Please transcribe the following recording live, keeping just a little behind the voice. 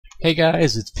Hey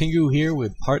guys, it's Pingu here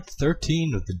with part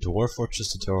 13 of the Dwarf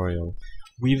Fortress tutorial.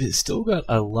 We've still got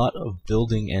a lot of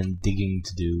building and digging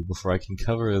to do before I can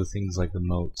cover the things like the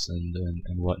moats and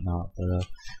whatnot. But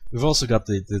we've also got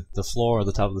the floor or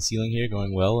the top of the ceiling here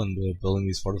going well, and we're building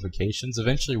these fortifications.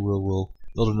 Eventually we'll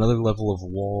build another level of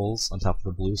walls on top of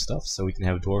the blue stuff, so we can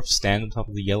have dwarfs stand on top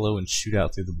of the yellow and shoot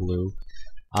out through the blue.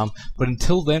 But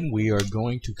until then, we are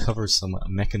going to cover some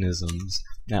mechanisms.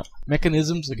 Now,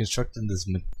 mechanisms are constructed in this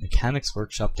mechanics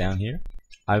workshop down here.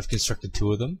 I've constructed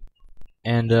 2 of them.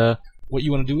 And what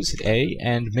you want to do is hit A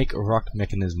and make rock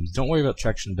mechanisms. Don't worry about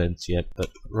traction vents yet, but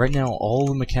right now all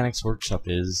the mechanics workshop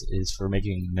is for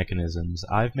making mechanisms.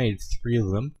 I've made 3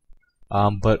 of them,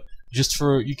 but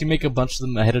you can make a bunch of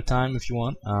them ahead of time if you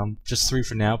want. Just 3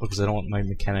 for now because I don't want my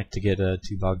mechanic to get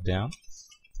too bogged down.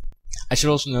 I should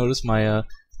also notice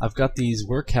I've got these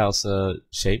workhouse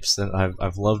shapes that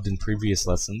I've loved in previous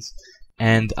lessons,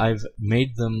 and I've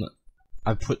made them.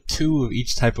 I've put 2 of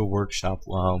each type of workshop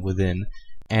within,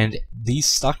 and these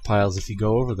stockpiles, if you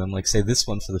go over them, like say this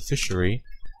one for the fishery,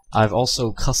 I've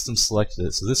also custom selected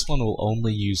it. So this one will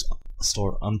only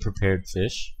store unprepared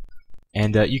fish,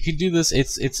 and you can do this.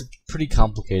 It's pretty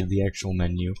complicated, the actual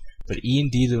menu, but E and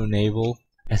D to enable,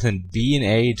 and then B and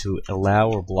A to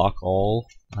allow or block all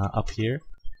up here.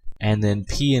 And then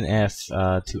P and F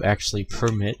to actually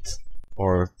permit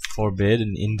or forbid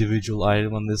an individual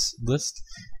item on this list,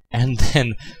 and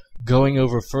then going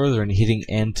over further and hitting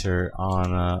Enter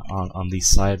on these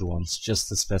side ones just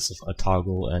to specify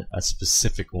toggle a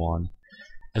specific one,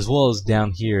 as well as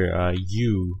down here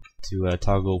U to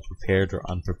toggle prepared or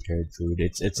unprepared food.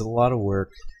 It's a lot of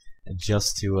work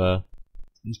just to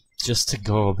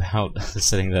go about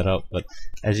setting that up, but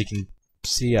as you can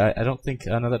see, I don't think,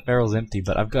 I know that barrel's empty,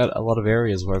 but I've got a lot of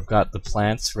areas where I've got the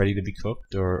plants ready to be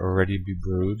cooked or ready to be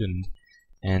brewed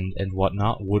and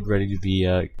whatnot, wood ready to be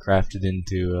crafted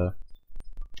into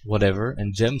whatever,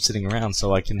 and gems sitting around,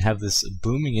 so I can have this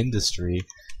booming industry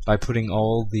by putting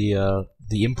all the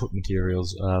input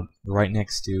materials right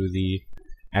next to the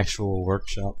actual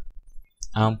workshop.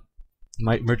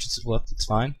 My merchants left, it's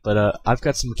fine, but I've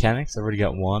got some mechanics. I've already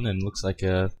got 1, and looks like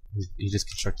he just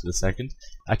constructed the 2nd.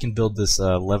 I can build this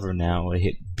lever now. I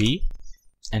hit B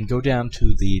and go down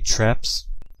to the traps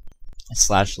 /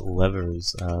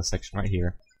 levers section right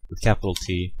here with capital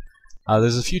T.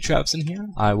 There's a few traps in here.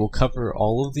 I will cover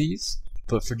all of these,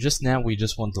 but for just now we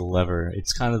just want the lever.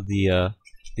 It's kind of the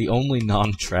only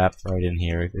non-trap right in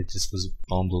here. It just was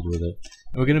bundled with it.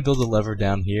 And we're going to build a lever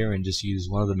down here and just use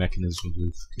one of the mechanisms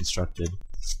we've constructed.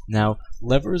 Now,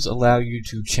 levers allow you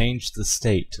to change the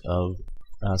state of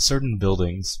certain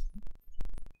buildings,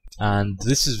 and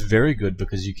this is very good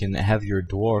because you can have your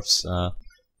dwarfs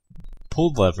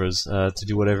pull levers to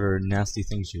do whatever nasty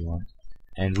things you want.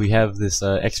 And we have this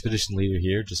expedition leader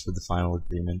here just with the final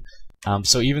agreement.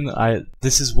 So even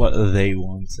this is what they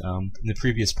want. In the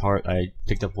previous part I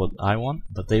picked up what I want,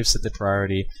 but they've set the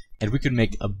priority, and we could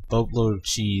make a boatload of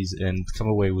cheese and come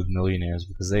away with millionaires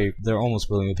because they're almost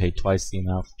willing to pay twice the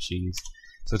amount for cheese.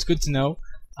 So it's good to know.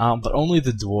 But only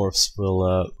the dwarfs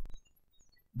will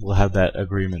have that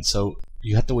agreement. So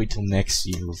you have to wait till next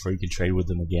year before you can trade with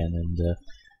them again,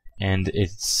 and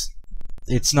it's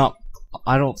not.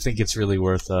 I don't think it's really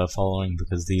worth following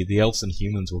because the elves and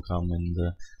humans will come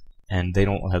and they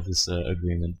don't have this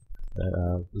agreement,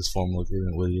 this formal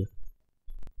agreement with you.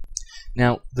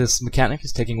 Now, this mechanic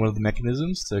is taking one of the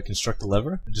mechanisms to construct a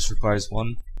lever. It just requires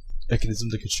 1 mechanism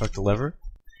to construct a lever.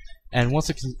 And once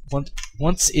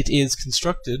it is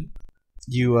constructed,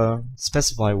 you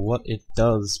specify what it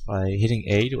does by hitting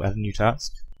A to add a new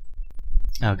task.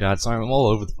 Oh god, sorry, I'm all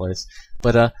over the place.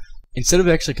 But instead of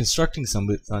actually constructing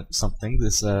something,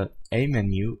 this A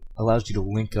menu allows you to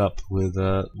link up with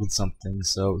something.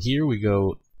 So here we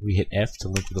hit F to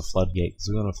link with a floodgate.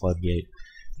 So we want a floodgate.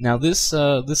 Now this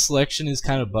selection is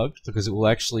kind of bugged because it will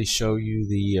actually show you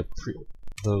the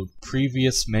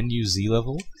previous menu Z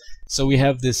level. So we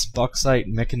have this bauxite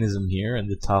mechanism here in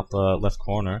the top left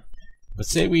corner. But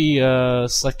say we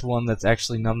select one that's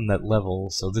actually not on that level,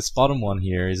 so this bottom one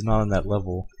here is not on that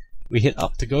level. We hit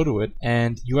up to go to it,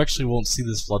 and you actually won't see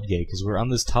this floodgate because we're on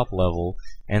this top level,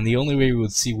 and the only way we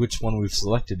would see which one we've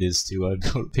selected is to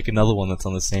go pick another one that's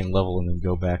on the same level and then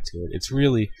go back to it. It's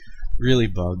really, really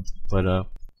bugged, but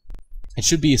it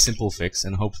should be a simple fix,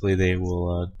 and hopefully they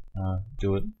will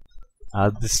do it.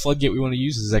 This floodgate we want to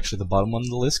use is actually the bottom one on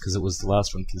the list because it was the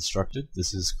last one constructed.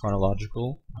 This is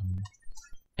chronological,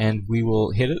 and we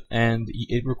will hit it, and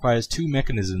it requires 2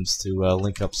 mechanisms to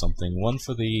link up something. One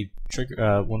for the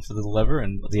trigger, one for the lever,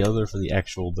 and the other for the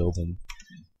actual building.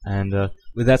 And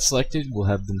with that selected, we'll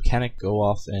have the mechanic go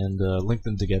off and link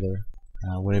them together.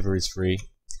 whenever he's free,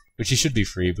 which he should be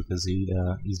free because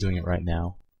he's doing it right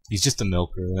now. He's just a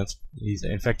milker.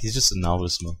 In fact, he's just a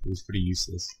novice milker. He's pretty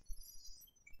useless.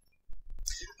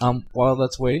 While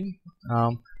that's waiting,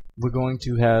 we're going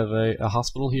to have a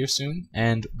hospital here soon,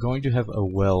 and going to have a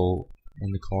well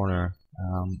in the corner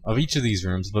of each of these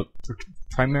rooms, but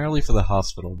primarily for the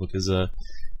hospital, because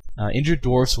injured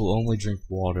dwarfs will only drink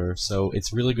water, so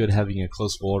it's really good having a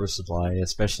close water supply,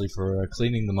 especially for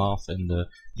cleaning them off and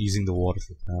using the water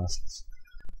for tasks.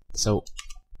 So,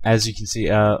 as you can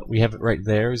see, we have it right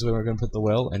there is where we're going to put the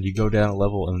well, and you go down a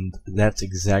level, and that's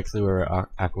exactly where our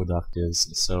aqueduct is.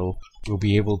 So we'll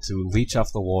be able to leach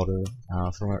off the water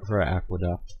from our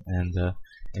aqueduct and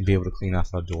be able to clean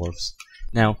off our dwarfs.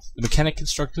 Now, the mechanic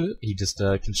constructed it. He just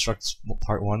constructs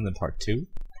part 1 and then part 2.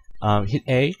 Hit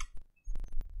A,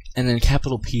 and then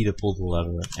capital P to pull the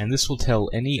lever, and this will tell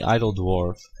any idle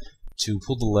dwarf to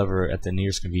pull the lever at the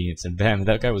nearest convenience, and bam,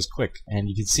 that guy was quick, and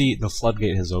you can see the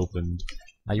floodgate has opened.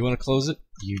 You want to close it,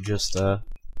 you just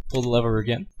pull the lever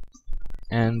again,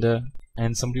 and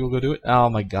somebody will go do it. Oh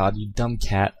my god, you dumb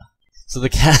cat. So the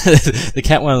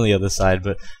cat went on the other side,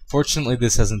 but fortunately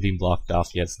this hasn't been blocked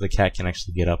off yet, so the cat can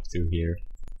actually get up through here.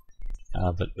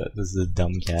 But this is a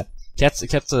dumb cat. Cats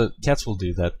will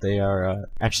do that. They are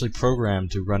actually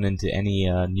programmed to run into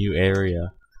any new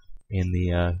area in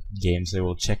the games they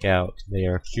will check out. They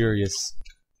are curious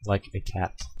like a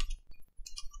cat.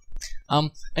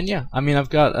 And yeah, I mean, I've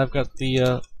got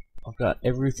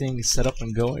everything set up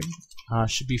and going.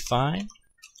 Should be fine.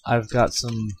 I've got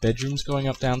some bedrooms going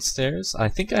up downstairs. I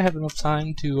think I have enough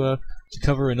time to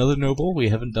cover another noble we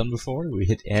haven't done before. We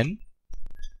hit N,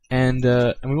 and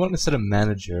we want to set a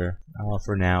manager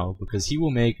for now, because he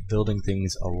will make building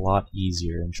things a lot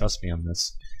easier. And trust me on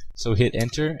this. So hit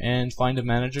Enter and find a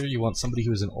manager. You want somebody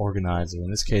who is an organizer.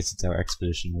 In this case, it's our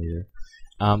expedition leader.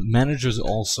 Managers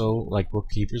also, like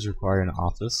bookkeepers, require an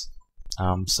office.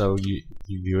 So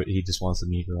he just wants a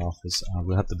meager office.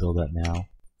 We'll have to build that now.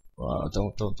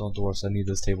 Don't dwarfs. I need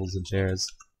those tables and chairs.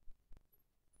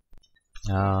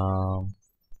 There,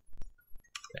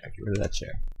 get rid of that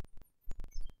chair.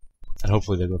 And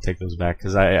hopefully they'll go take those back,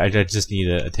 because I just need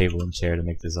a table and chair to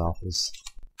make this office.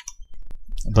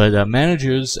 But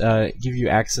managers give you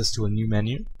access to a new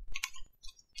menu.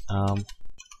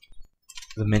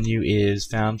 The menu is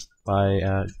found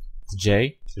by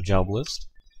J for job list,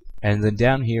 and then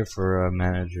down here for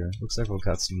manager. Looks like we've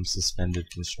got some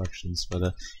suspended constructions,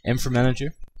 but M for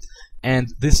manager.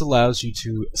 And this allows you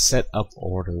to set up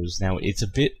orders. Now it's a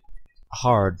bit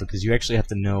hard because you actually have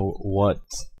to know what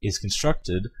is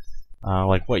constructed,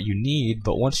 like what you need.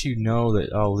 But once you know that,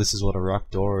 oh, this is what a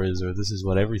rock door is, or this is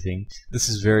what everything, this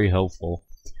is very helpful.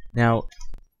 Now,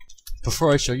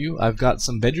 before I show you, I've got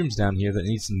some bedrooms down here that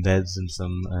need some beds and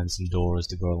some doors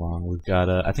to go along. We've got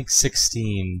I think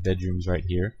 16 bedrooms right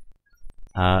here.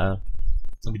 Let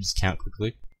me just count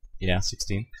quickly. Yeah,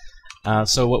 16.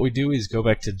 So what we do is go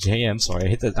back to JM. Sorry, I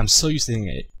hit that. I'm so used to hitting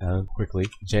it quickly.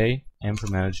 JM for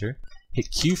manager.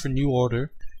 Hit Q for new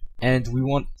order. And we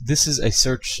want, this is a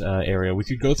search area. We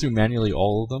could go through manually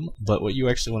all of them, but what you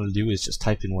actually want to do is just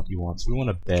type in what you want. So we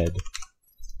want a bed,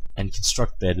 and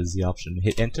construct bed is the option.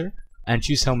 Hit enter, and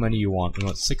choose how many you want. We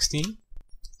want 16,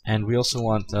 and we also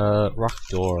want rock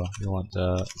door. We want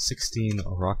 16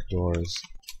 rock doors.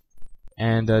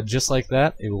 And just like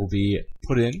that, it will be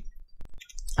put in.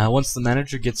 Once the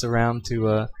manager gets around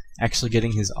to actually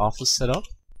getting his office set up,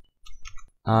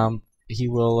 he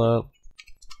will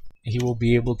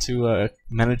be able to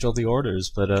manage all the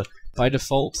orders. But by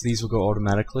default, these will go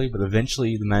automatically. But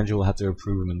eventually, the manager will have to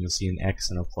approve them, and you'll see an X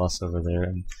and a plus over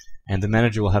there. And the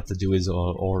manager will have to do his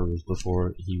orders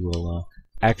before he will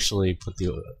actually put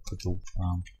the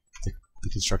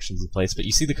constructions in place. But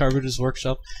you see the carpenter's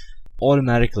workshop?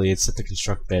 Automatically it's set to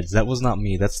construct beds. That was not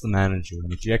me, that's the manager.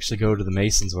 And if you actually go to the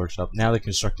mason's workshop, now they're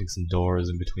constructing some doors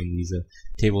in between these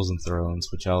tables and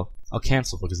thrones, which I'll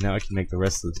cancel, because now I can make the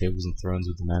rest of the tables and thrones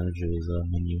with the manager's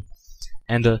menu.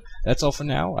 And that's all for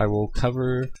now. I will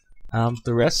cover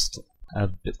the rest a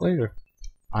bit later.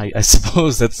 I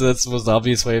suppose that's the most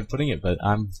obvious way of putting it, but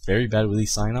I'm very bad with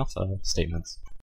these sign-off statements.